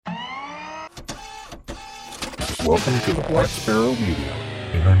Welcome to the Black Sparrow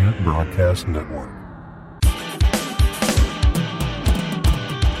Media Internet Broadcast Network.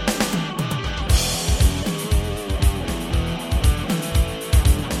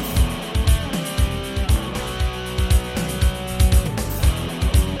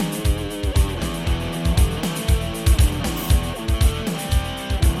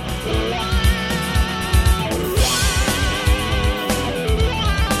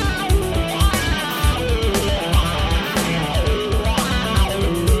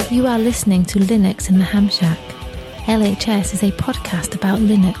 You are listening to Linux in the Ham Shack. LHS is a podcast about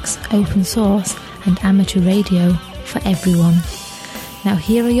Linux, open source, and amateur radio for everyone. Now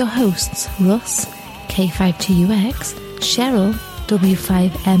here are your hosts, Russ, K52UX, Cheryl,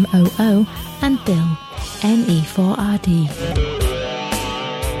 W5MOO, and Bill, NE4RD.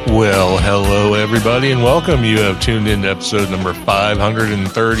 Well, hello everybody and welcome. You have tuned in to episode number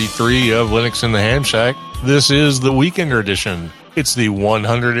 533 of Linux in the Ham Shack. This is the Weekender edition. It's the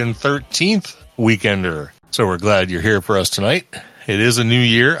 113th Weekender. So we're glad you're here for us tonight. It is a new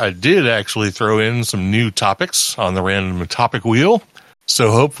year. I did actually throw in some new topics on the random topic wheel.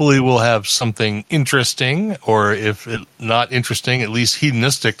 So hopefully we'll have something interesting, or if not interesting, at least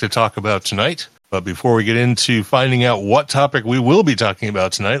hedonistic to talk about tonight. But before we get into finding out what topic we will be talking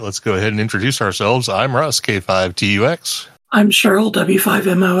about tonight, let's go ahead and introduce ourselves. I'm Russ, K5TUX. I'm Cheryl,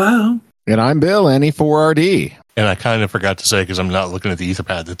 W5MOO. And I'm Bill, NE4RD. And I kind of forgot to say, because I'm not looking at the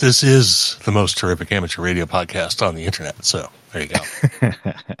Etherpad, that this is the most terrific amateur radio podcast on the internet. So there you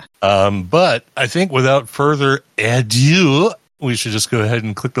go. But I think without further ado, we should just go ahead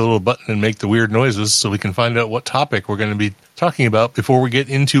and click the little button and make the weird noises so we can find out what topic we're going to be talking about before we get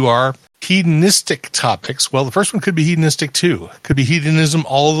into our hedonistic topics. Well, the first one could be hedonistic too. Could be hedonism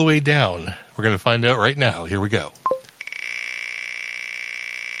all the way down. We're going to find out right now. Here we go.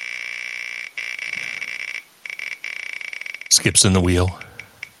 Skips in the wheel.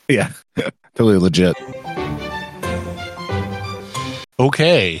 Yeah, totally legit.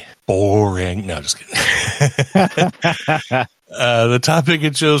 Okay. Boring. No, just kidding. The topic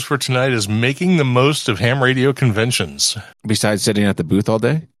it chose for tonight is making the most of ham radio conventions. Besides sitting at the booth all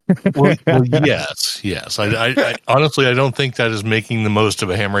day? Well, yes. I honestly, I don't think that is making the most of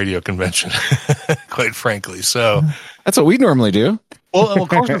a ham radio convention, quite frankly. So that's what we normally do. Well, of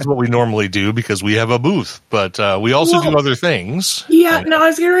course, that's what we normally do because we have a booth, but we also do other things. Yeah, no, I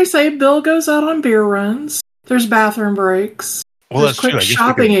was going to say Bill goes out on beer runs. There's bathroom breaks. Well, there's quick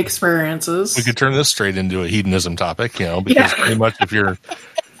shopping experiences. We could turn this straight into a hedonism topic, because pretty much if you're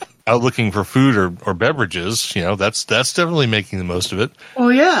out looking for food or beverages, that's definitely making the most of it.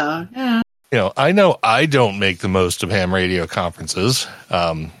 Well, yeah. I know I don't make the most of ham radio conferences,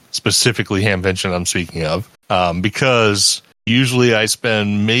 specifically Hamvention I'm speaking of, because usually I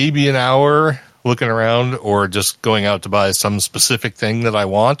spend maybe an hour looking around or just going out to buy some specific thing that I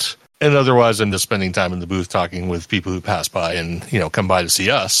want. And otherwise, I'm just spending time in the booth talking with people who pass by and, come by to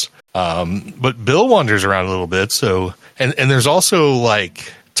see us. But Bill wanders around a little bit. So, and there's also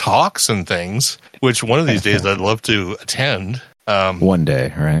like talks and things, which one of these days I'd love to attend. One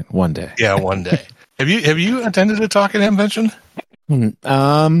day, right? One day. Yeah, one day. Have you attended a talk at Hamvention?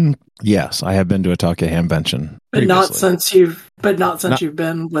 Yes, I have been to a talk at Hamvention. But not since you've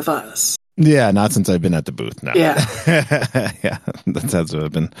been with us. Yeah, not since I've been at the booth. No. Yeah. Yeah, that's what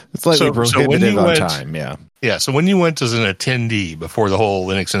I've been. It's slightly prohibitive on time. Yeah. Yeah. So when you went as an attendee before the whole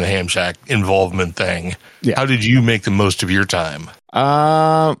Linux in the Ham Shack involvement thing, how did you make the most of your time?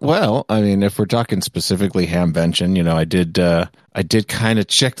 Well, I mean, if we're talking specifically Hamvention, I did kind of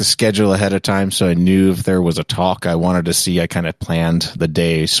check the schedule ahead of time, so I knew if there was a talk I wanted to see. I kind of planned the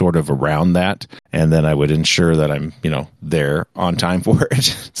day sort of around that, and then I would ensure that I'm, there on time for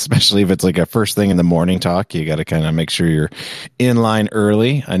it. Especially if it's like a first thing in the morning talk, you got to kind of make sure you're in line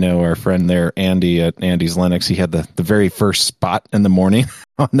early. I know our friend there, Andy at Andy's Linux, he had the very first spot in the morning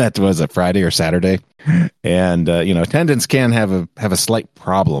on that. Was it Friday or Saturday? And attendance can have a slight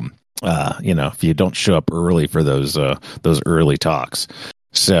problem. If you don't show up early for those early talks.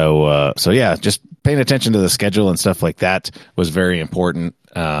 So yeah, just paying attention to the schedule and stuff like that was very important.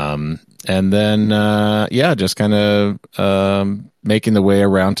 And then, just kind of making the way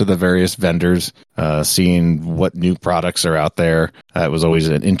around to the various vendors, seeing what new products are out there. It was always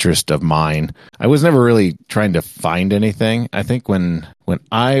an interest of mine. I was never really trying to find anything. I think when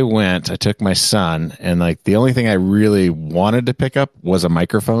I went, I took my son, and like the only thing I really wanted to pick up was a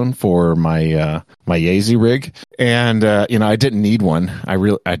microphone for my my Yaesu rig, and I didn't need one. I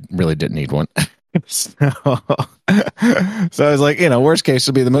really didn't need one. So I was like, worst case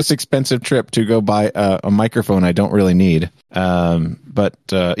will be the most expensive trip to go buy a microphone I don't really need. So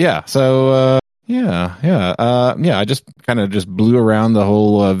Yeah. I just kind of just blew around the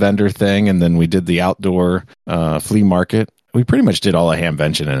whole vendor thing, and then we did the outdoor flea market. We pretty much did all of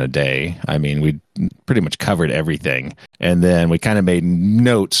Hamvention in a day. I mean, we pretty much covered everything. And then we kind of made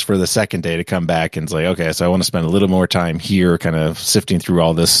notes for the second day to come back and say, okay, so I want to spend a little more time here kind of sifting through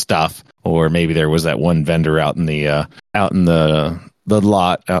all this stuff. Or maybe there was that one vendor out in the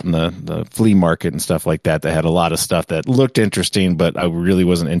lot, out in the flea market and stuff like that had a lot of stuff that looked interesting, but I really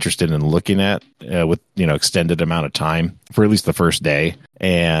wasn't interested in looking at with, extended amount of time for at least the first day.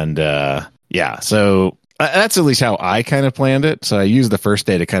 And so that's at least how I kind of planned it. So I used the first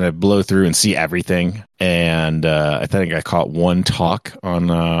day to kind of blow through and see everything. And I think I caught one talk on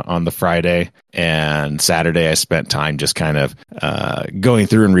the Friday, and Saturday I spent time just kind of going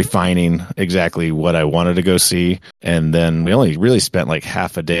through and refining exactly what I wanted to go see. And then we only really spent like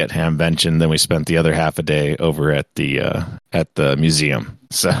half a day at Hamvention. Then we spent the other half a day over at the museum.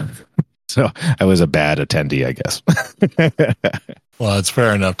 So I was a bad attendee, I guess. Well, that's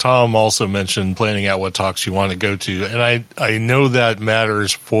fair enough. Tom also mentioned planning out what talks you want to go to. And I know that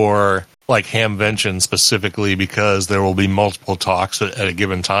matters for like Hamvention specifically because there will be multiple talks at a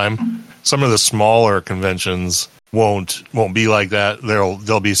given time. Some of the smaller conventions won't be like that.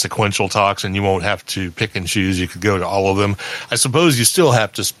 There'll be sequential talks and you won't have to pick and choose. You could go to all of them. I suppose you still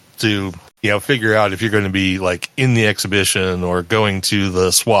have to figure out if you're going to be like in the exhibition or going to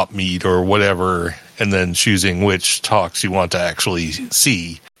the swap meet or whatever, and then choosing which talks you want to actually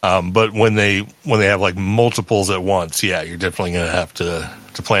see. But when they have like multiples at once, yeah, you're definitely going to have to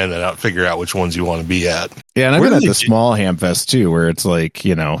plan that out, figure out which ones you want to be at. Yeah, and I've been at the small Hamfest too, where it's like,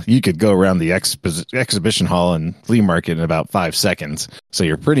 you could go around the exhibition hall and flea market in about 5 seconds. So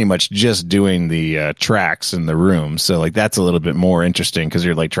you're pretty much just doing the tracks in the room. So like that's a little bit more interesting because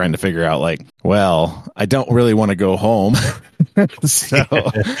you're like trying to figure out like, well, I don't really want to go home. so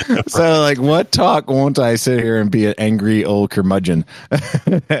like, what talk won't I sit here and be an angry old curmudgeon?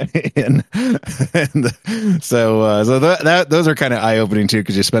 Those are kind of eye opening too,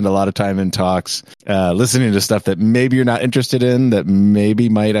 because you spend a lot of time in talks, listening to stuff that maybe you're not interested in, that maybe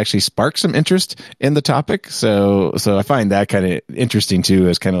might actually spark some interest in the topic. So I find that kind of interesting too,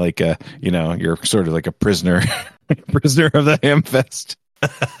 as kind of like you're sort of like a prisoner of the Hamfest.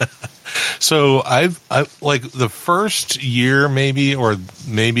 So I like the first year, maybe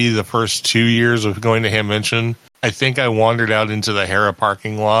the first 2 years of going to Hamvention, I think I wandered out into the Hera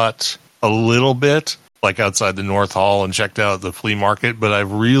parking lot a little bit, like outside the North Hall, and checked out the flea market, but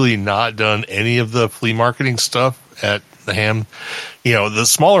I've really not done any of the flea marketing stuff at the Ham. The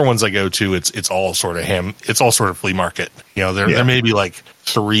smaller ones I go to, it's all sort of flea market. There may be like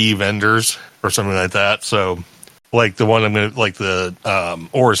 3 vendors or something like that. So like the one the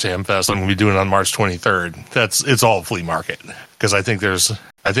Oars Hamfest I'm going to be doing on March 23rd. It's all flea market because I think there's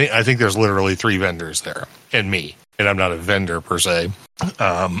literally 3 vendors there and me, and I'm not a vendor per se.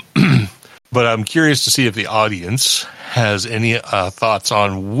 But I'm curious to see if the audience has any thoughts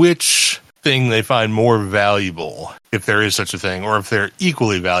on which thing they find more valuable, if there is such a thing, or if they're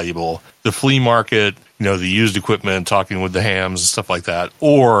equally valuable. The flea market, the used equipment, talking with the hams and stuff like that,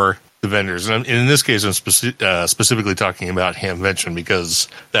 or the vendors. And in this case, I'm specifically talking about Hamvention because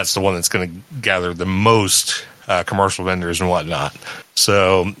that's the one that's going to gather the most commercial vendors and whatnot.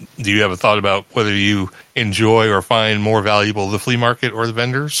 So do you have a thought about whether you enjoy or find more valuable the flea market or the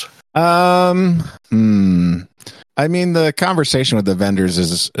vendors? I mean, the conversation with the vendors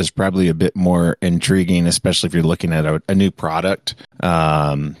is probably a bit more intriguing, especially if you're looking at a new product.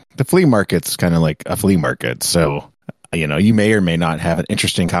 The flea market's kind of like a flea market, so you may or may not have an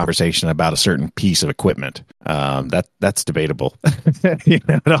interesting conversation about a certain piece of equipment. That's debatable.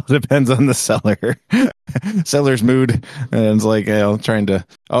 It all depends on the seller's mood, and it's like trying to.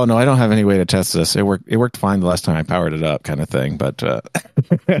 Oh no, I don't have any way to test this. It worked fine the last time I powered it up, kind of thing. But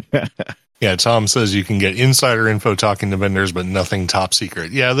yeah, Tom says you can get insider info talking to vendors, but nothing top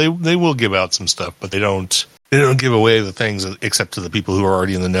secret. Yeah, they will give out some stuff, but they don't give away the things except to the people who are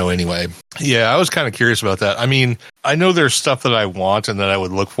already in the know anyway. Yeah, I was kind of curious about that. I mean, I know there's stuff that I want and that I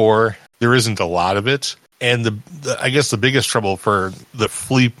would look for. There isn't a lot of it. And I guess the biggest trouble for the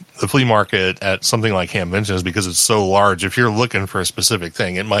flea market at something like Hamvention is because it's so large. If you're looking for a specific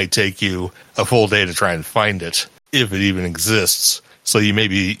thing, it might take you a full day to try and find it, if it even exists. So you may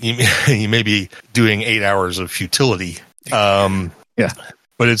be doing 8 hours of futility. Yeah.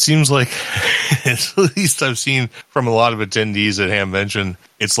 But it seems like, at least I've seen from a lot of attendees at Hamvention,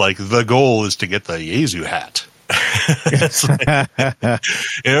 it's like the goal is to get the Yezu hat.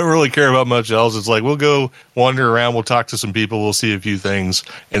 They don't really care about much else. It's like, we'll go wander around, we'll talk to some people, we'll see a few things,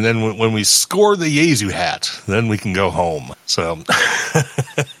 and then when we score the Yezu hat, then we can go home. So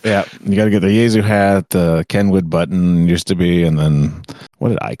yeah, you got to get the Yezu hat, the Kenwood button used to be, and then what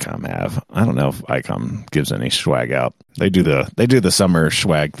did ICOM have? I don't know if ICOM gives any swag out. They do the summer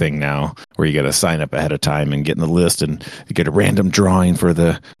swag thing now, where you got to sign up ahead of time and get in the list, and you get a random drawing for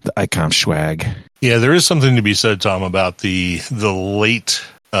the ICOM swag. Yeah, there is something to be said, Tom, about the late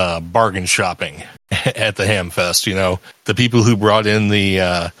bargain shopping at the Hamfest. You know, the people who brought in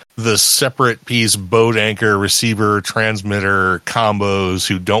the separate piece boat anchor, receiver, transmitter combos,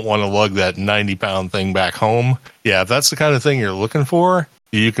 who don't want to lug that 90-pound thing back home. Yeah, if that's the kind of thing you're looking for,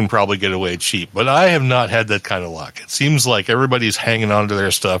 you can probably get away cheap. But I have not had that kind of luck. It seems like everybody's hanging on to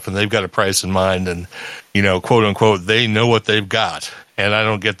their stuff, and they've got a price in mind, and, you know, quote unquote, they know what they've got, and I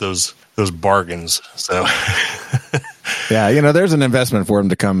don't get those bargains. So yeah, you know, there's an investment for them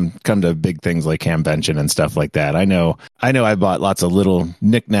to come to big things like Hamvention and stuff like that. I know I bought lots of little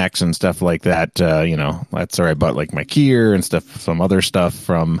knickknacks and stuff like that. You know, that's where I bought like my Kier and stuff, some other stuff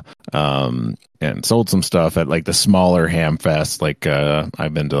from and sold some stuff at like the smaller Hamfest. Like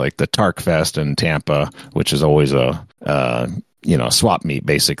I've been to like the Tark Fest in Tampa, which is always a swap meet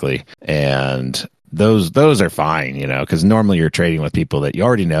basically, and those are fine, you know, because normally you're trading with people that you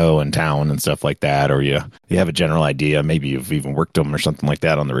already know in town and stuff like that, or you have a general idea. Maybe you've even worked them or something like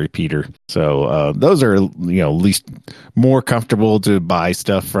that on the repeater. So those are, you know, at least more comfortable to buy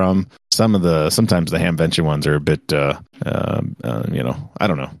stuff from. Sometimes the Hamvention ones are a bit, you know, I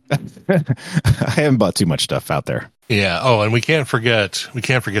don't know. I haven't bought too much stuff out there. Yeah. Oh, and we can't forget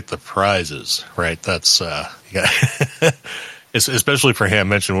the prizes, right? That's yeah. It's especially for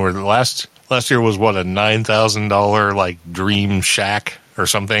Hamvention, where the last year was what, a $9,000 like Dream Shack or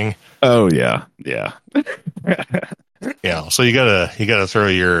something. Oh yeah. Yeah. So you gotta throw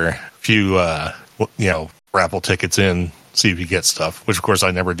your few raffle tickets in, see if you get stuff. Which of course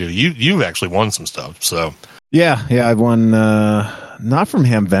I never do. You've actually won some stuff. So yeah, I've won not from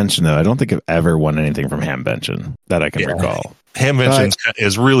Hamvention though. I don't think I've ever won anything from Hamvention that I can recall. Hamvention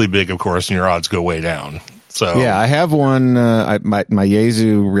is really big, of course, and your odds go way down. So yeah, I have one. My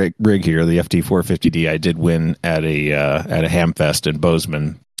Yezu rig here, the FT450D. I did win at a Hamfest in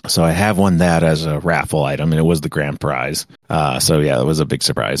Bozeman, so I have won that as a raffle item, and it was the grand prize. So yeah, it was a big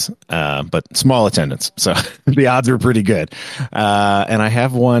surprise, but small attendance, so the odds were pretty good. And I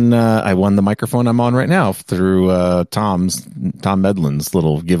have won. I won the microphone I'm on right now through Tom Medlin's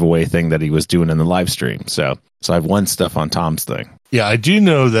little giveaway thing that he was doing in the live stream. So I've won stuff on Tom's thing. Yeah, I do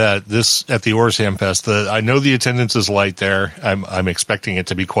know that this at the Oars Hamfest, I know the attendance is light there. I'm expecting it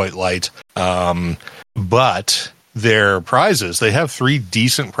to be quite light. But their prizes, they have 3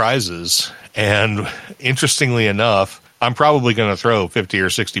 decent prizes, and interestingly enough, I'm probably going to throw $50 or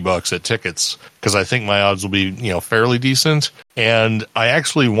 $60 at tickets because I think my odds will be, you know, fairly decent. And I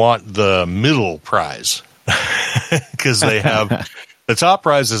actually want the middle prize because they have. The top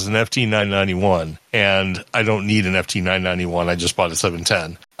prize is an FT991, and I don't need an FT991. I just bought a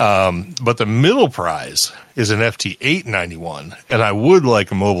 710. But the middle prize is an FT891, and I would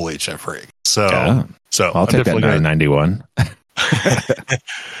like a mobile HF rig. So I'll take that 991.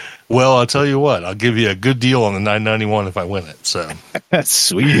 Well, I'll tell you what. I'll give you a good deal on the 991 if I win it. So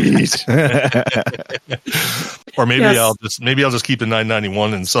sweet. Or maybe I'll just keep the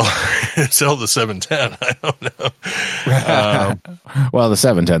 991 and sell the 710. I don't know. Well, the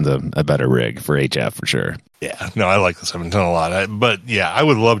 710's a better rig for HF for sure. Yeah, no, I like the 710 a lot. But yeah, I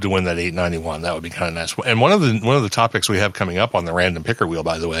would love to win that 891. That would be kind of nice. And one of the topics we have coming up on the random picker wheel,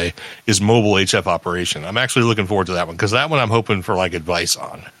 by the way, is mobile HF operation. I'm actually looking forward to that one because that one I'm hoping for like advice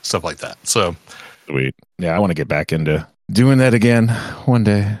on stuff like that. So sweet. Yeah, I want to get back into doing that again one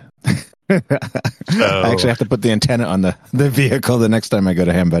day. I actually have to put the antenna on the vehicle the next time I go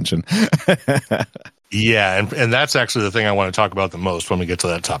to Hamvention. Yeah, and that's actually the thing I want to talk about the most when we get to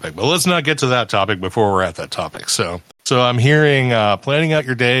that topic. But let's not get to that topic before we're at that topic. So I'm hearing planning out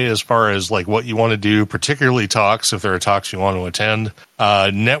your day as far as like what you want to do, particularly talks, if there are talks you want to attend.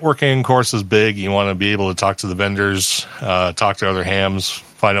 Networking, of course, is big. You want to be able to talk to the vendors, talk to other hams,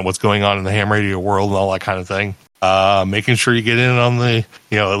 find out what's going on in the ham radio world and all that kind of thing. Making sure you get in on the,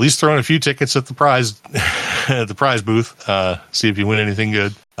 at least throwing a few tickets at the prize booth, see if you win anything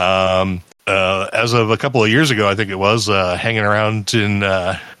good. As of a couple of years ago, I think it was, hanging around in,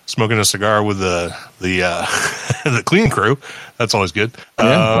 smoking a cigar with the the clean crew. That's always good. Yeah,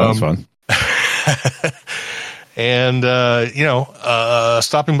 that was fun. and,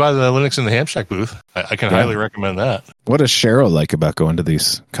 stopping by the Linux in the Ham Shack booth. I can highly recommend that. What does Cheryl like about going to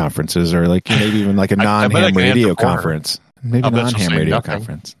these conferences, or like maybe even like a non-ham radio conference? Maybe a non-ham radio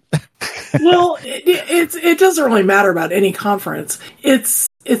conference. Well, it doesn't really matter about any conference. It's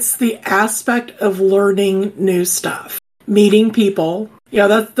the aspect of learning new stuff, meeting people.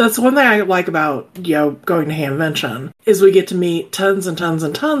 That's one thing I like about, going to Hamvention, is we get to meet tons and tons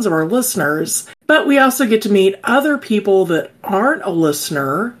and tons of our listeners, but we also get to meet other people that aren't a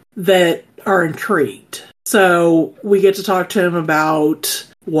listener that are intrigued. So we get to talk to them about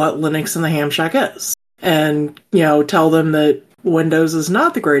what Linux in the Ham Shack is, and, tell them that Windows is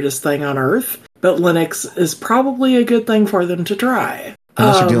not the greatest thing on earth, but Linux is probably a good thing for them to try.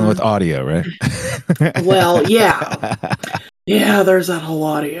 Unless you're dealing with audio, right? Well, yeah. Yeah, there's that whole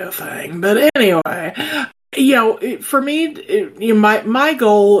audio thing. But anyway, for me, my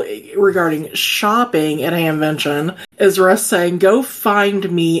goal regarding shopping at Hamvention is Russ saying, go find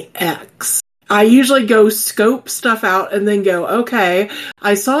me X. I usually go scope stuff out and then go, okay,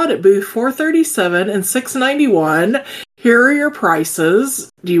 I saw it at booth 437 and 691. Here are your prices.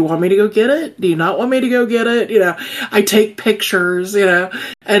 Do you want me to go get it? Do you not want me to go get it? I take pictures,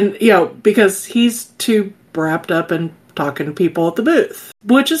 and, because he's too wrapped up in talking to people at the booth,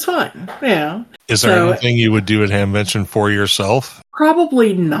 which is fine. Yeah. Is there anything you would do at Hamvention for yourself?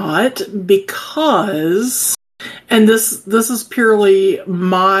 Probably not, because, and this is purely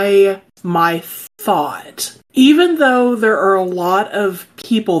my thought. Even though there are a lot of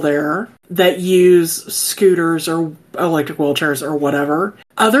people there that use scooters or electric wheelchairs or whatever,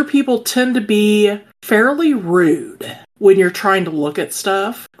 other people tend to be fairly rude when you're trying to look at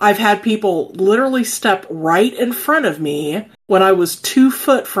stuff. I've had people literally step right in front of me when I was 2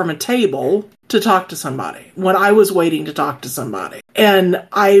 foot from a table to talk to somebody, when I was waiting to talk to somebody. And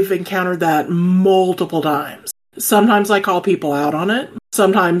I've encountered that multiple times. Sometimes I call people out on it.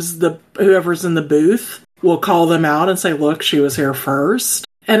 Sometimes whoever's in the booth will call them out and say, look, she was here first.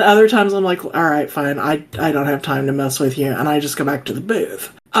 And other times I'm like, all right, fine, I don't have time to mess with you, and I just go back to the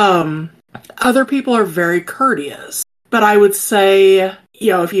booth. Other people are very courteous. But I would say,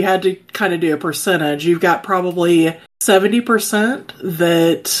 if you had to kind of do a percentage, you've got probably 70%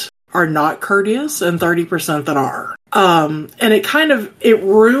 that are not courteous and 30% that are. And it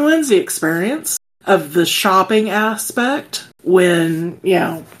ruins the experience of the shopping aspect when,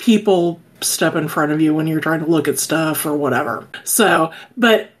 people step in front of you when you're trying to look at stuff or whatever. So,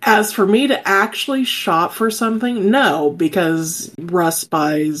 but as for me to actually shop for something, no, because Russ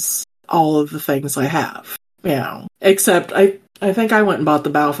buys all of the things I have. Except I think I went and bought the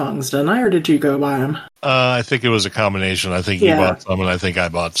Baofungs, didn't I? Or did you go buy them? I think it was a combination. I think you bought some, and I think I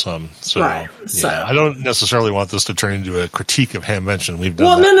bought some. So, right. So I don't necessarily want this to turn into a critique of Hamvention. We've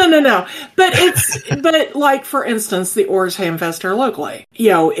done no. But but like, for instance, the Oars Hamfest here locally.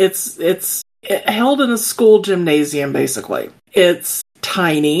 It's held in a school gymnasium, basically. It's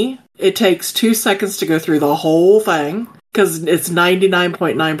tiny. It takes 2 seconds to go through the whole thing, because it's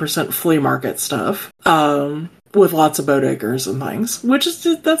 99.9% flea market stuff. With lots of bodegas and things,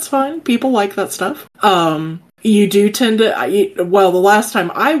 that's fine. People like that stuff. You do tend to, the last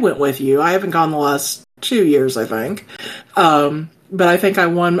time I went with you, I haven't gone the last 2 years, I think. But I think I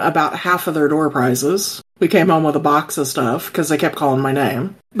won about half of their door prizes. We came home with a box of stuff because they kept calling my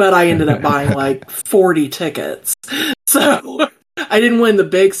name. But I ended up buying like 40 tickets. So I didn't win the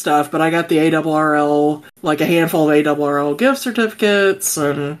big stuff, but I got the ARRL, like a handful of ARRL gift certificates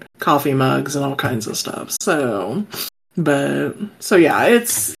and coffee mugs and all kinds of stuff. So yeah,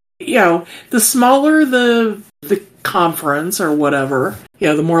 it's, the smaller the conference or whatever,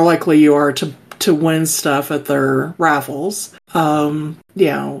 the more likely you are to win stuff at their raffles. But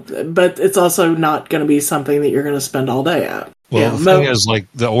it's also not going to be something that you're going to spend all day at. Well, the thing is, like,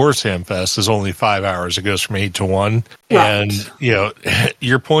 the Oars Hamfest is only 5 hours. It goes from 8 to 1. Right. And,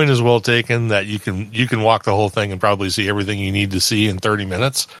 your point is well taken that you can walk the whole thing and probably see everything you need to see in 30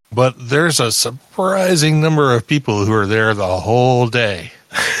 minutes. But there's a surprising number of people who are there the whole day.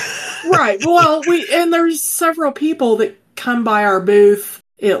 Right. Well, there's several people that come by our booth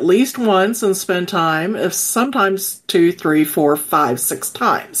at least once and spend time, if sometimes 2, 3, 4, 5, 6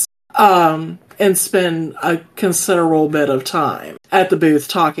 times. And spend a considerable bit of time at the booth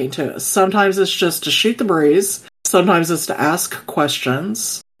talking to us. Sometimes it's just to shoot the breeze. Sometimes it's to ask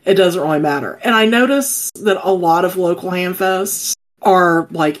questions. It doesn't really matter. And I notice that a lot of local hamfests are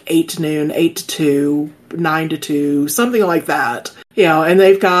like 8 to noon, 8 to 2, 9 to 2, something like that. And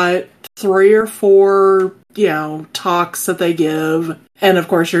they've got 3 or 4, talks that they give. And of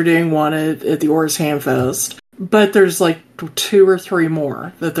course you're doing one at the Oars Hamfest. But there's like 2 or 3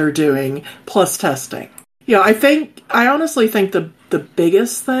 more that they're doing, plus testing. Yeah, I honestly think the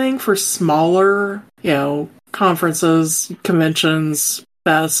biggest thing for smaller, conferences, conventions,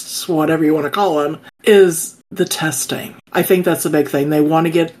 fests, whatever you want to call them, is the testing. I think that's a big thing. They want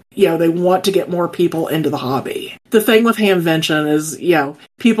to get more people into the hobby. The thing with Hamvention is,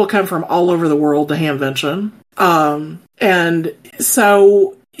 people come from all over the world to Hamvention. And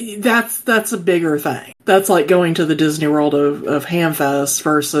so that's a bigger thing. That's like going to the Disney World of Hamfest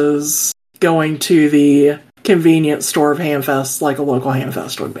versus going to the convenience store of Hamfest like a local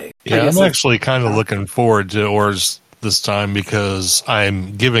Hamfest would be. Yeah, I'm actually kind of looking forward to Oars this time because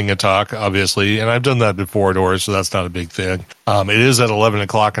I'm giving a talk, obviously, and I've done that before at Oars, so that's not a big thing. It is at 11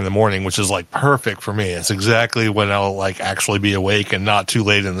 o'clock in the morning, which is like perfect for me. It's exactly when I'll like actually be awake and not too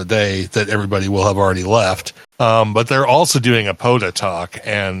late in the day that everybody will have already left. But they're also doing a POTA talk,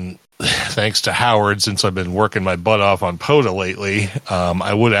 and thanks to Howard, since I've been working my butt off on POTA lately,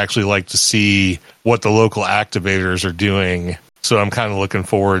 I would actually like to see what the local activators are doing. So I'm kind of looking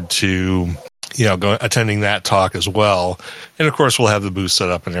forward to, attending that talk as well. And of course, we'll have the booth set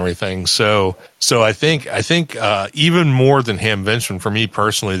up and everything. So I think even more than Hamvention for me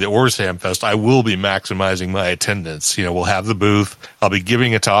personally, the Oars Hamfest, I will be maximizing my attendance. We'll have the booth. I'll be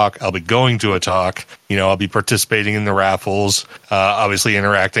giving a talk. I'll be going to a talk. I'll be participating in the raffles, obviously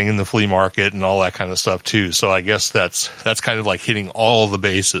interacting in the flea market and all that kind of stuff too. So I guess that's kind of like hitting all the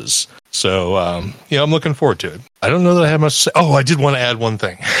bases. So, I'm looking forward to it. I don't know that I have much to say. Oh, I did want to add one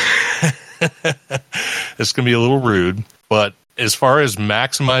thing. It's going to be a little rude, but as far as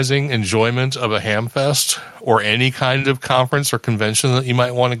maximizing enjoyment of a Hamfest or any kind of conference or convention that you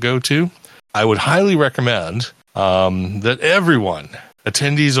might want to go to, I would highly recommend that everyone,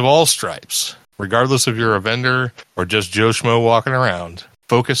 attendees of all stripes, regardless if you're a vendor or just Joe Schmo walking around,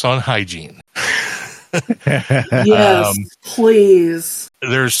 focus on hygiene. Yes, please.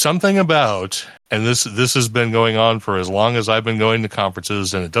 There's something about, and this has been going on for as long as I've been going to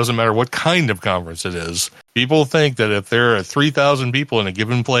conferences, and it doesn't matter what kind of conference it is. People think that if there are 3,000 people in a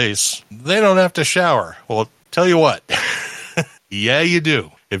given place, they don't have to shower. Well, tell you what, yeah, you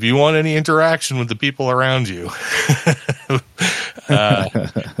do. If you want any interaction with the people around you,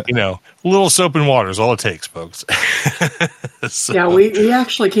 a little soap and water is all it takes, folks. So. Yeah, we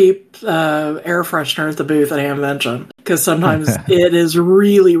actually keep air freshener at the booth at Hamvention because sometimes it is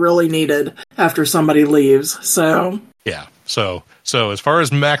really, really needed after somebody leaves. So yeah, so as far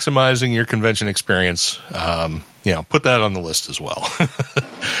as maximizing your convention experience, put that on the list as well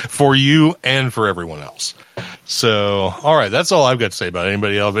for you and for everyone else. So, all right, that's all I've got to say about it.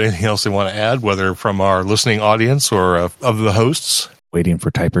 Anybody else have anything else they want to add, whether from our listening audience or of the hosts? Waiting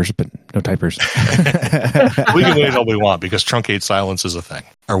for typers, but no typers. We can wait all we want because truncate silence is a thing.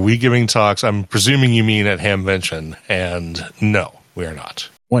 Are we giving talks? I'm presuming you mean at Hamvention, and no, we are not.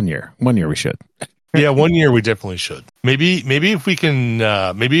 1 year we should. Yeah, 1 year we definitely should. Maybe if we can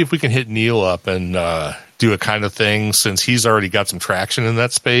hit Neil up and do a kind of thing since he's already got some traction in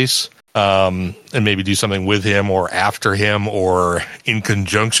that space. And maybe do something with him or after him or in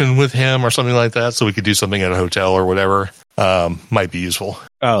conjunction with him or something like that. So we could do something at a hotel or whatever. Might be useful.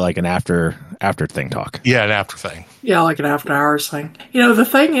 Oh, like an after thing talk. Yeah, an after thing. Yeah, like an after hours thing. The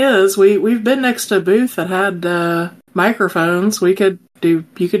thing is, we've been next to a booth that had microphones. You could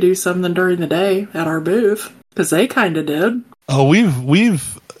do something during the day at our booth because they kind of did. Oh,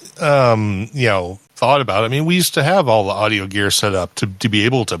 we've thought about it. I mean, we used to have all the audio gear set up to be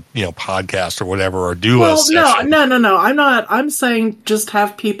able to, podcast or whatever or do a session. No. I'm saying just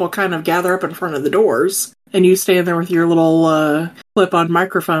have people kind of gather up in front of the doors and you stand there with your little clip-on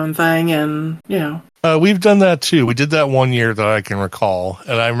microphone thing and, We've done that too. We did that 1 year that I can recall.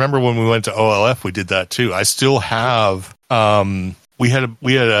 And I remember when we went to OLF, we did that too. I still have, we had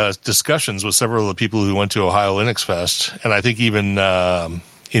discussions with several of the people who went to Ohio Linux Fest. And I think even,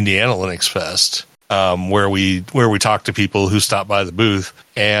 Indiana Linux Fest. Where we talked to people who stopped by the booth,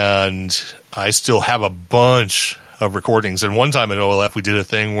 and I still have a bunch of recordings. And one time at OLF, we did a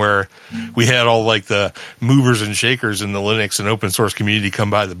thing where we had all like the movers and shakers in the Linux and open source community come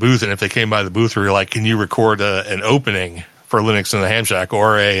by the booth, and if they came by the booth, we were like, "Can you record an opening for Linux in the Ham Shack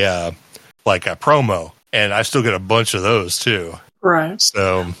or a promo?" And I still get a bunch of those too. Right.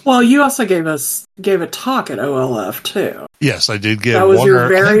 So, well, you also gave a talk at OLF too. Yes, I did give. That was your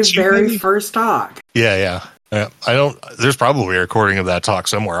very first talk. Yeah. There's probably a recording of that talk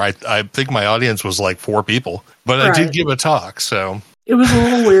somewhere. I think my audience was like 4 people, but right. I did give a talk, so it was a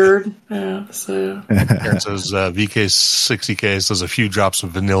little weird. Yeah. So it says VK60K says a few drops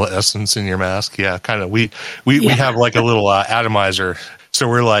of vanilla essence in your mask. Yeah, kind of. We have like a little atomizer, so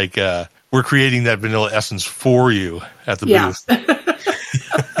we're like. We're creating that vanilla essence for you at the booth.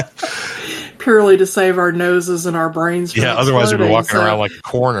 purely to save our noses and our brains from otherwise you'd be exploding, walking around like a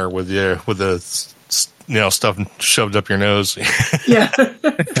corner with the stuff shoved up your nose. Yeah.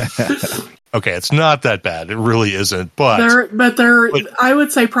 Okay, it's not that bad. It really isn't. But I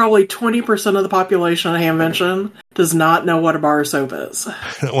would say probably 20% of the population of Hamvention does not know what a bar of soap is.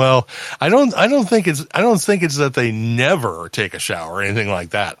 Well, I don't think it's that they never take a shower or anything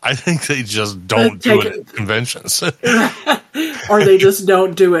like that. I think they just don't do it at conventions. Or they just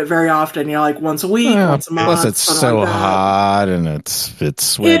don't do it very often. Like once a week, once a month. Plus, it's so like hot and it's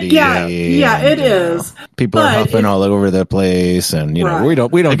sweaty. It is. People are huffing all over the place, and we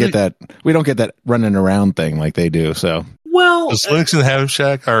don't get that. We don't get that running around thing like they do. So. Well, does Linux in the Ham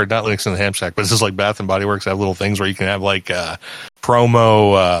Shack, or not Linux in the Ham Shack, but this is like Bath and Body Works have little things where you can have like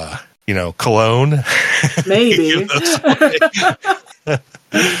promo, cologne. Maybe.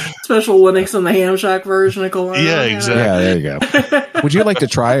 Special Linux in the Ham Shack version of cologne. Yeah, exactly. Yeah, there you go. Would you like to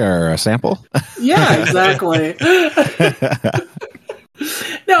try our sample? Yeah, exactly.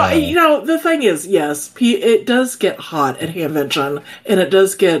 No, the thing is, yes, it does get hot at Hamvention, and it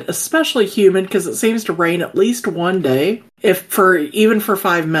does get especially humid because it seems to rain at least one day, even for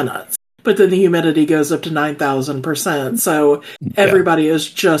 5 minutes. But then the humidity goes up to 9,000%, so everybody is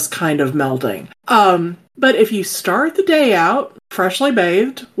just kind of melting. But if you start the day out freshly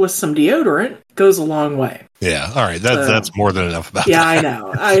bathed with some deodorant, goes a long way. Yeah, all right, that's more than enough about that. Yeah,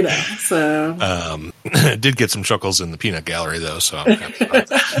 I know. So, it did get some chuckles in the peanut gallery, though. So, I'm happy about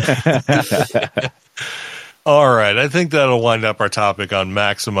that. All right, I think that'll wind up our topic on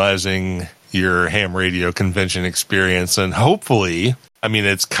maximizing your ham radio convention experience, and hopefully, I mean,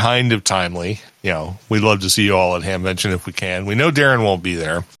 it's kind of timely. We'd love to see you all at Hamvention if we can. We know Darren won't be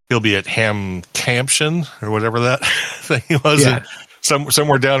there. He'll be at Ham Camption or whatever that thing was. Yeah.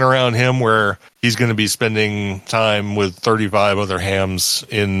 Somewhere down around him where he's going to be spending time with 35 other hams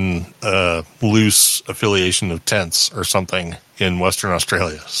in a loose affiliation of tents or something in Western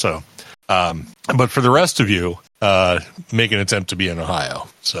Australia. So, but for the rest of you, make an attempt to be in Ohio.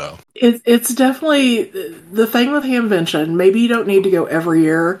 So it's definitely the thing with Hamvention. Maybe you don't need to go every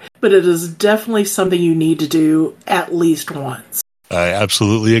year, but it is definitely something you need to do at least once. I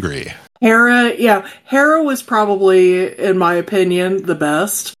absolutely agree. Hera was probably, in my opinion, the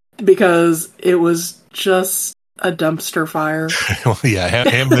best because it was just a dumpster fire. Well, yeah,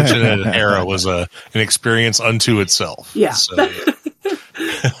 Hamvention and Hera was an experience unto itself. Yeah. So,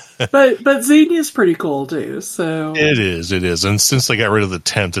 But Xenia is pretty cool too. So it is, and since they got rid of the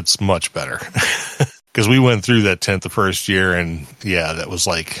tent, it's much better. Because we went through that tent the first year, and that was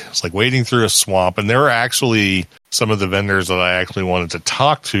it's like wading through a swamp. And there were actually some of the vendors that I actually wanted to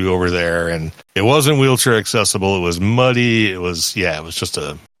talk to over there, and it wasn't wheelchair accessible. It was muddy. It was just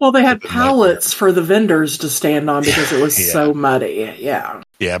a. Well, they had pallets for the vendors to stand on because it was so muddy. Yeah.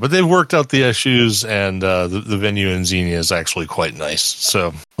 Yeah, but they've worked out the issues, and the venue in Xenia is actually quite nice.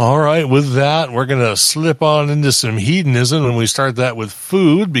 So, all right, with that, we're going to slip on into some hedonism, and we start that with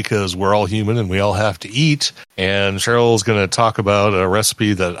food because we're all human and we all have to eat. And Cheryl's going to talk about a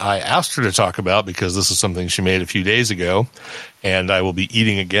recipe that I asked her to talk about because this is something she made a few days ago, and I will be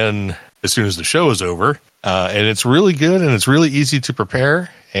eating again as soon as the show is over. And it's really good, and it's really easy to prepare.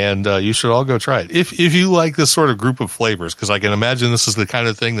 And you should all go try it. If you like this sort of group of flavors, because I can imagine this is the kind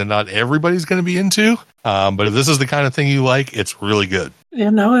of thing that not everybody's going to be into. But if this is the kind of thing you like, it's really good. Yeah,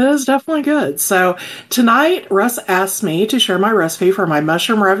 no, it is definitely good. So tonight, Russ asked me to share my recipe for my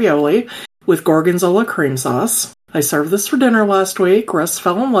mushroom ravioli with gorgonzola cream sauce. I served this for dinner last week. Russ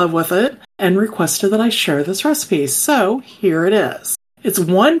fell in love with it and requested that I share this recipe. So here it is. It's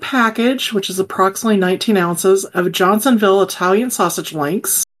one package, which is approximately 19 ounces, of Johnsonville Italian sausage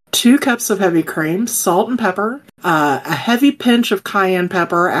links, 2 cups of heavy cream, salt and pepper, a heavy pinch of cayenne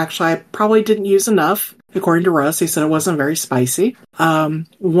pepper. Actually, I probably didn't use enough. According to Russ, he said it wasn't very spicy.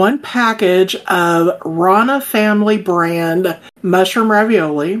 1 package of Rana family brand mushroom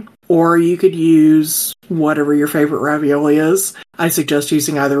ravioli, or you could use whatever your favorite ravioli is. I suggest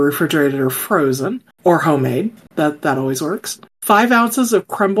using either refrigerated or frozen, or homemade. That always works. 5 ounces of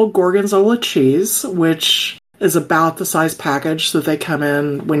crumbled gorgonzola cheese, which is about the size package that they come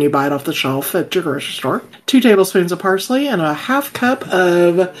in when you buy it off the shelf at your grocery store. 2 tablespoons of parsley and a half cup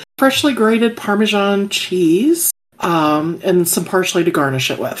of freshly grated Parmesan cheese, and some parsley to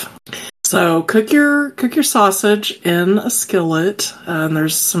garnish it with. So cook your sausage in a skillet, and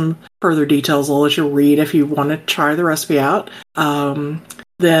there's some further details I'll let you read if you want to try the recipe out.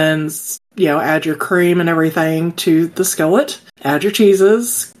 Then add your cream and everything to the skillet. Add your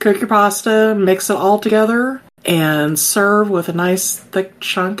cheeses, cook your pasta, mix it all together, and serve with a nice thick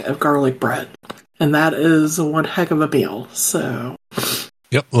chunk of garlic bread. And that is one heck of a meal. So,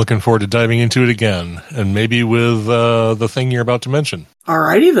 Yep, looking forward to diving into it again, and maybe with the thing you're about to mention.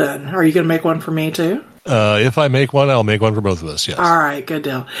 Alrighty then. Are you going to make one for me too? If I make one, I'll make one for both of us, yes. All right, good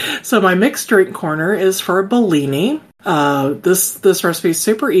deal. So my mixed drink corner is for Bellini. This recipe is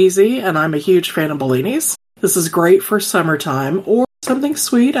super easy, and I'm a huge fan of Bellinis. This is great for summertime or something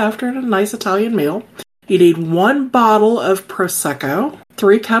sweet after a nice Italian meal. You need 1 bottle of Prosecco,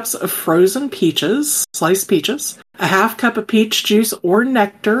 3 cups of frozen peaches, sliced peaches, a half cup of peach juice or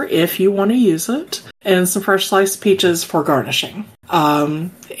nectar if you want to use it, and some fresh sliced peaches for garnishing.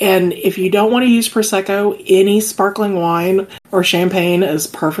 And if you don't want to use Prosecco, any sparkling wine or champagne is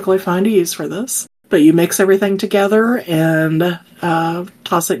perfectly fine to use for this. But you mix everything together and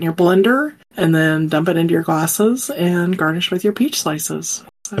toss it in your blender, and then dump it into your glasses and garnish with your peach slices.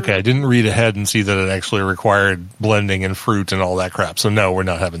 Okay, I didn't read ahead and see that it actually required blending and fruit and all that crap. So no, we're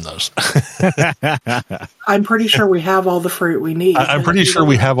not having those. I'm pretty sure we have all the fruit we need. I'm pretty sure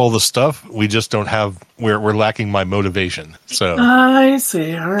we have all the stuff. We just don't have. We're lacking my motivation. So I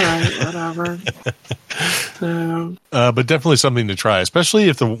see. All right, whatever. So, but definitely something to try, especially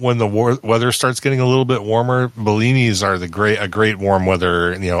if when the weather starts getting a little bit warmer. Bellinis are a great warm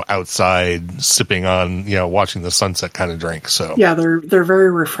weather, outside sipping on, watching the sunset kind of drink. So yeah, they're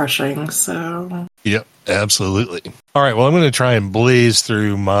very refreshing. So yep, absolutely. All right, well, I'm going to try and blaze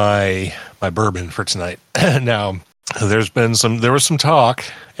through my bourbon for tonight. Now, there was some talk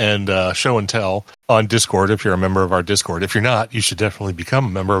and show and tell on Discord, if you're a member of our Discord. If you're not, you should definitely become a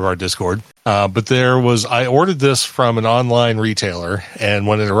member of our Discord. But I ordered this from an online retailer, and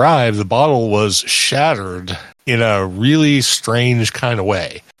when it arrived, the bottle was shattered in a really strange kind of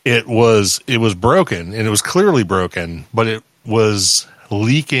way. It was broken, and it was clearly broken, but it was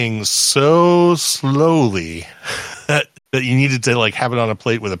leaking so slowly that you needed to have it on a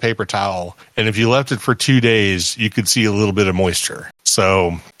plate with a paper towel. And if you left it for 2 days, you could see a little bit of moisture.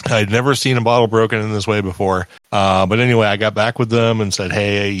 So I'd never seen a bottle broken in this way before. But anyway, I got back with them and said,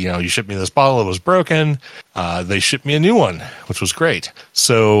 hey, you shipped me this bottle. It was broken. They shipped me a new one, which was great.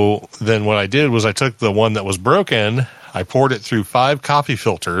 So then what I did was I took the one that was broken, I poured it through 5 coffee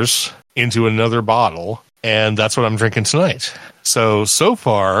filters into another bottle, and that's what I'm drinking tonight. So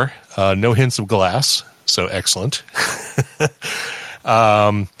far, no hints of glass. So excellent.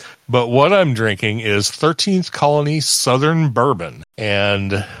 But what I'm drinking is 13th Colony Southern Bourbon.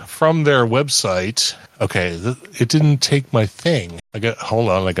 And from their website, okay, it didn't take my thing. Hold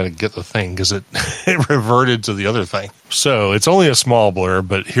on, I got to get the thing because it reverted to the other thing. So it's only a small blurb,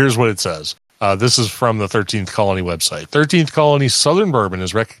 but here's what it says. This is from the 13th Colony website. 13th Colony Southern Bourbon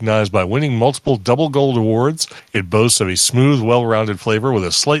is recognized by winning multiple double gold awards. It boasts of a smooth, well-rounded flavor with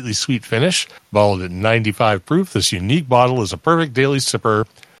a slightly sweet finish. Bottled at 95 proof, this unique bottle is a perfect daily sipper,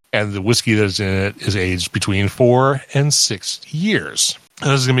 and the whiskey that's in it is aged between 4 and 6 years.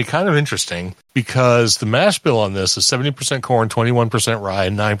 This is going to be kind of interesting because the mash bill on this is 70% corn, 21% rye,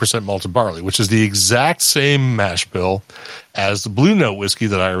 and 9% malted barley, which is the exact same mash bill as the Blue Note whiskey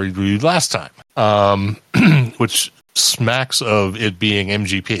that I reviewed last time, which smacks of it being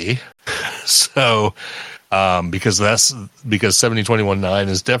MGP. So, because 70-21-9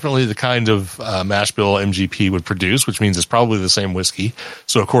 is definitely the kind of mash bill MGP would produce, which means it's probably the same whiskey.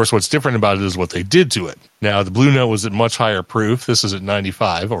 So, of course, what's different about it is what they did to it. Now, the Blue Note was at much higher proof. This is at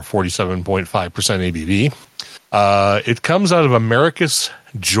 95 or 47.5% ABV. It comes out of Americus,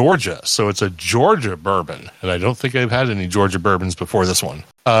 Georgia. So it's a Georgia bourbon. And I don't think I've had any Georgia bourbons before this one.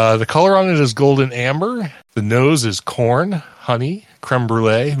 The color on it is golden amber. The nose is corn, honey, creme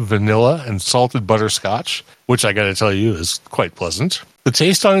brulee, vanilla, and salted butterscotch, which I got to tell you is quite pleasant. The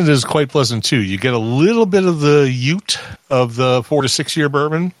taste on it is quite pleasant too. You get a little bit of the ute of the 4 to 6 year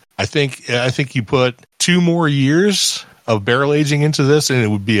bourbon. I think you put 2 more years of barrel aging into this, and it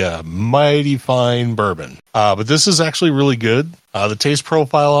would be a mighty fine bourbon. But this is actually really good. The taste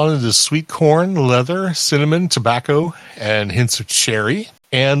profile on it is sweet corn, leather, cinnamon, tobacco, and hints of cherry.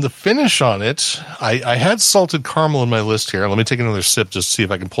 And the finish on it, I had salted caramel in my list here. Let me take another sip just to see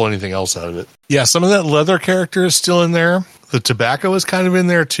if I can pull anything else out of it. Yeah, some of that leather character is still in there. The tobacco is kind of in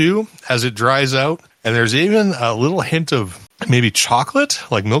there too as it dries out. And there's even a little hint of maybe chocolate,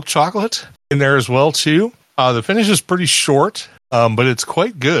 like milk chocolate, in there as well too. The finish is pretty short, but it's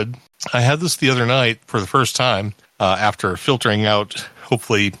quite good. I had this the other night for the first time after filtering out,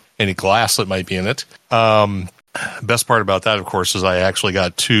 hopefully, any glass that might be in it. Best part about that, of course, is I actually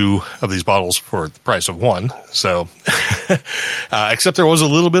got 2 of these bottles for the price of 1. So, except there was a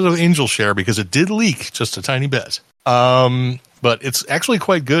little bit of angel share because it did leak just a tiny bit. But it's actually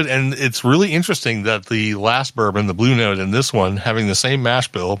quite good, and it's really interesting that the last bourbon, the Blue Note, and this one having the same mash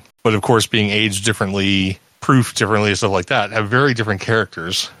bill, but of course being aged differently proof differently and stuff like that, have very different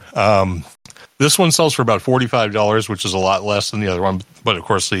characters. This one sells for about $45, which is a lot less than the other one. But of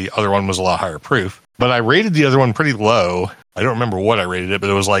course, the other one was a lot higher proof. But I rated the other one pretty low. I don't remember what I rated it, but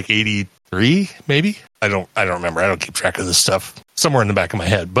it was like 83, maybe. I don't remember. I don't keep track of this stuff. Somewhere in the back of my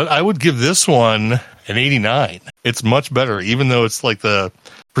head. But I would give this one an 89. It's much better, even though it's like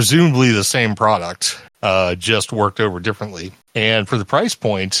presumably the same product, just worked over differently. And for the price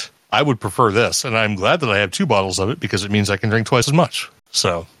point, I would prefer this. And I'm glad that I have 2 bottles of it because it means I can drink twice as much.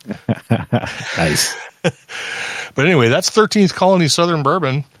 So nice. But anyway, that's 13th Colony Southern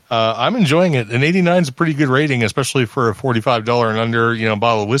Bourbon. I'm enjoying it. An 89 is a pretty good rating, especially for a $45 and under,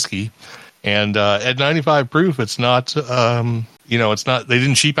 bottle of whiskey. And at 95 proof, it's not, it's not. They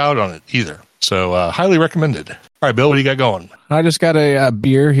didn't cheap out on it either. So highly recommended. All right, Bill, what do you got going? I just got a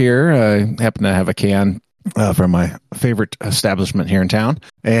beer here. I happen to have a can from my favorite establishment here in town,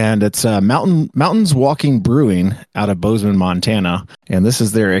 and it's Mountains Walking Brewing out of Bozeman, Montana, and this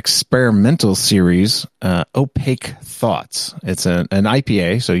is their experimental series, Opaque Thoughts. It's an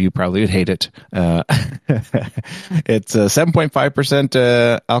IPA, so you probably would hate it. It's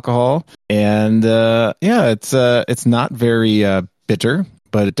 7.5% alcohol, and it's not very bitter,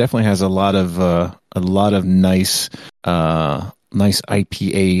 but it definitely has a lot of nice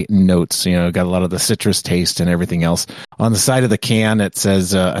IPA notes. Got a lot of the citrus taste and everything else. On the side of the can, it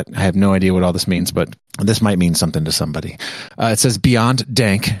says, I have no idea what all this means, but this might mean something to somebody. It says Beyond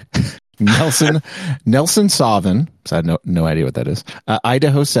Dank, Nelson Sauvin, so I have no idea what that is.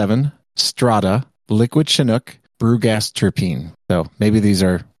 Idaho 7, Strata, Liquid Chinook, Brewgas Terpene. So maybe these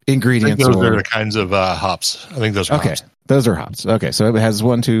are ingredients. Those are the kinds of hops. I think those are hops. Those are hops. Okay, so it has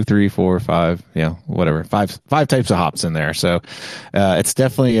 1, 2, 3, 4, 5, whatever, five types of hops in there. So it's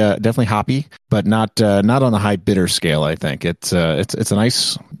definitely hoppy, but not on the high bitter scale. I think it's a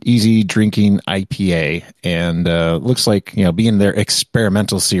nice, easy drinking IPA, and looks like being their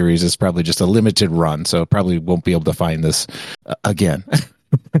experimental series is probably just a limited run, so probably won't be able to find this again,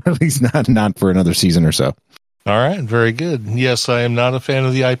 at least not for another season or so. All right, very good. Yes, I am not a fan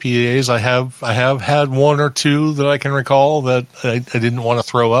of the IPAs. I have had 1 or 2 that I can recall that I didn't want to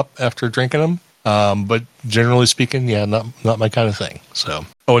throw up after drinking them. But generally speaking, not my kind of thing. So,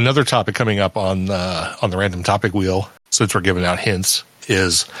 another topic coming up on the random topic wheel, since we're giving out hints,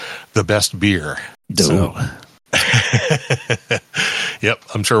 is the best beer. So, yep,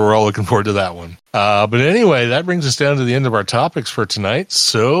 I'm sure we're all looking forward to that one. But anyway, that brings us down to the end of our topics for tonight.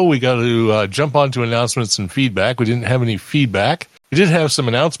 So we got to jump on to announcements and feedback. We didn't have any feedback. We did have some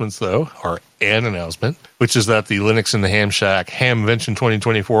announcements, though, or an announcement, which is that the Linux in the Ham Shack Hamvention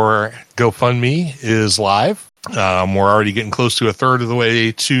 2024 GoFundMe is live. We're already getting close to a third of the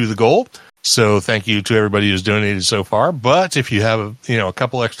way to the goal. So thank you to everybody who's donated so far. But if you have a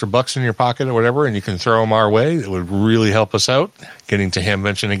couple extra bucks in your pocket or whatever, and you can throw them our way, it would really help us out getting to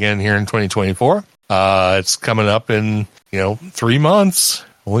Hamvention again here in 2024. It's coming up in 3 months.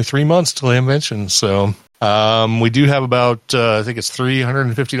 Only 3 months till Hamvention. So we do have about I think it's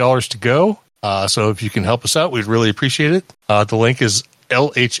 $350 to go. So if you can help us out, we'd really appreciate it. The link is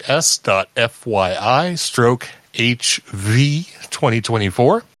LHS.FYI/HV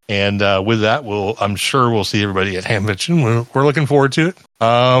 2024. And with that, I'm sure we'll see everybody at Hamvention. We're looking forward to it.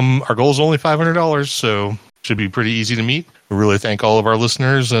 Our goal is only $500, so should be pretty easy to meet. We really thank all of our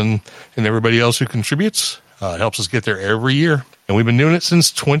listeners and everybody else who contributes. It helps us get there every year. And we've been doing it since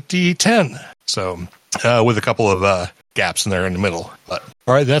 2010. So with a couple of gaps in there in the middle. But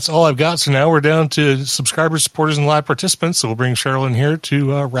all right, that's all I've got. So now we're down to subscribers, supporters, and live participants. So we'll bring Cheryl in here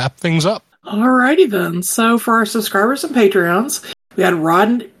to wrap things up. All righty then. So for our subscribers and Patreons, we had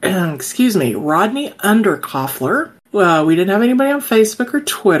Rodney Underkoffler. Well, we didn't have anybody on Facebook or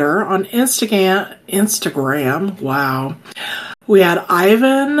Twitter. On Instagram, wow. We had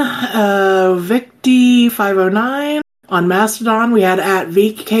Ivan, Victy509. On Mastodon, we had at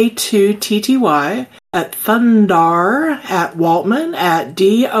VK2TTY, at Thundar, at Waltman, at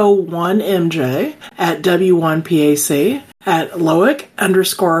DO1MJ, at W1PAC, at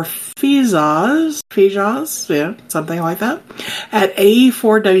Loic_Fijaz, yeah, something like that, at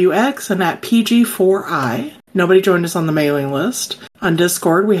AE4WX, and at PG4I. Nobody joined us on the mailing list. On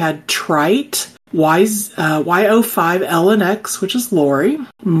Discord, we had Trite, Y05LNX, which is Lori,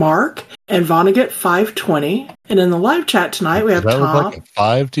 Mark, and Vonnegut520. And in the live chat tonight, we have Tom. Does that look Tom. like a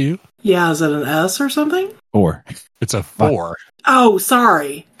 5 to you? Yeah, is it an S or something? 4. It's a 4. Oh,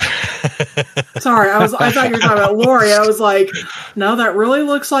 sorry. Sorry, I thought you were talking about Lori. I was like, no, that really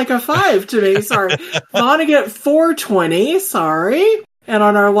looks like a 5 to me. Sorry. Vonnegut420, sorry. And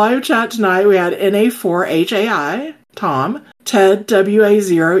on our live chat tonight, we had NA4HAI, Tom, Ted,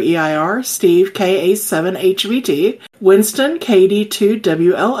 WA0EIR, Steve, KA7HVT, Winston,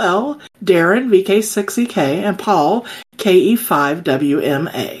 KD2WLL, Darren, VK6EK, and Paul,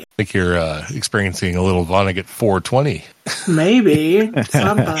 KE5WMA. I think you're experiencing a little Vonnegut 420. Maybe.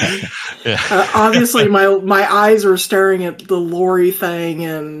 Sometimes. Obviously, my eyes are staring at the Lori thing,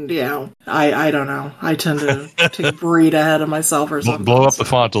 and, I don't know. I tend to read ahead of myself or something. Blow up the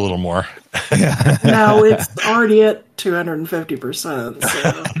font a little more. No, it's already at 250%.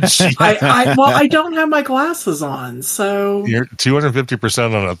 So. I don't have my glasses on, so... You're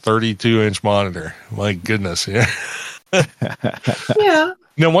 250% on a 32-inch monitor. My goodness, yeah. Yeah.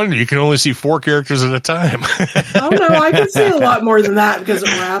 No wonder you can only see 4 characters at a time. Oh, no, I can see a lot more than that because it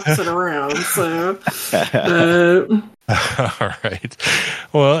wraps it around, so... All right.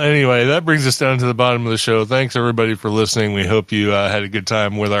 Well, anyway, that brings us down to the bottom of the show. Thanks, everybody, for listening. We hope you had a good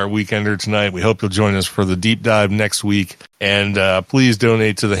time with our Weekender tonight. We hope you'll join us for the deep dive next week. And please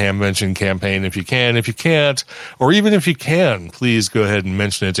donate to the Hamvention campaign if you can. If you can't, or even if you can, please go ahead and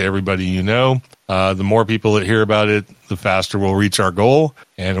mention it to everybody you know. The more people that hear about it, the faster we'll reach our goal.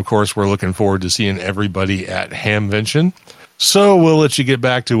 And, of course, we're looking forward to seeing everybody at Hamvention. So we'll let you get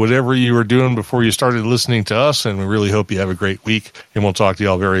back to whatever you were doing before you started listening to us, and we really hope you have a great week, and we'll talk to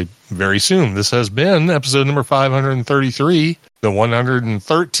y'all very, very soon. This has been episode number 533, the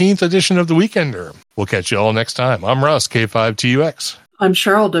 113th edition of The Weekender. We'll catch you all next time. I'm Russ, K5TUX. I'm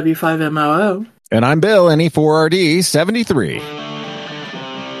Cheryl, W5MOO. And I'm Bill, NE4RD73.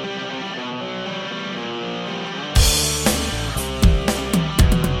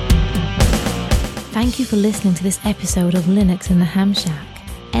 Thank you for listening to this episode of Linux in the Ham Shack.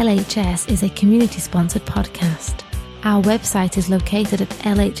 LHS is a community-sponsored podcast. Our website is located at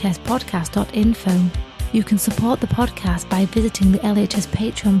lhspodcast.info. You can support the podcast by visiting the LHS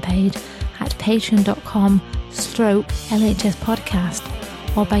Patreon page at patreon.com/LHS Podcast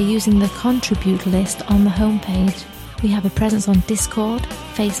or by using the contribute list on the homepage. We have a presence on Discord,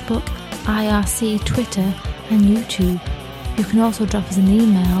 Facebook, IRC, Twitter, and YouTube. You can also drop us an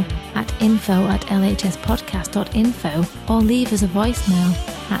email at info@lhspodcast.info or leave us a voicemail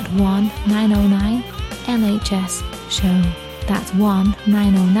at 1-909-LHS-SHOW. That's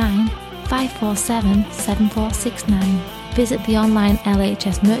 1-909-547-7469. Visit the online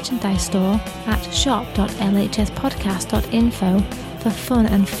LHS merchandise store at shop.lhspodcast.info for fun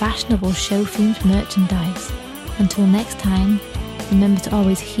and fashionable show-themed merchandise. Until next time, remember to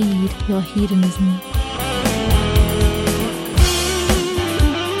always heed your hedonism.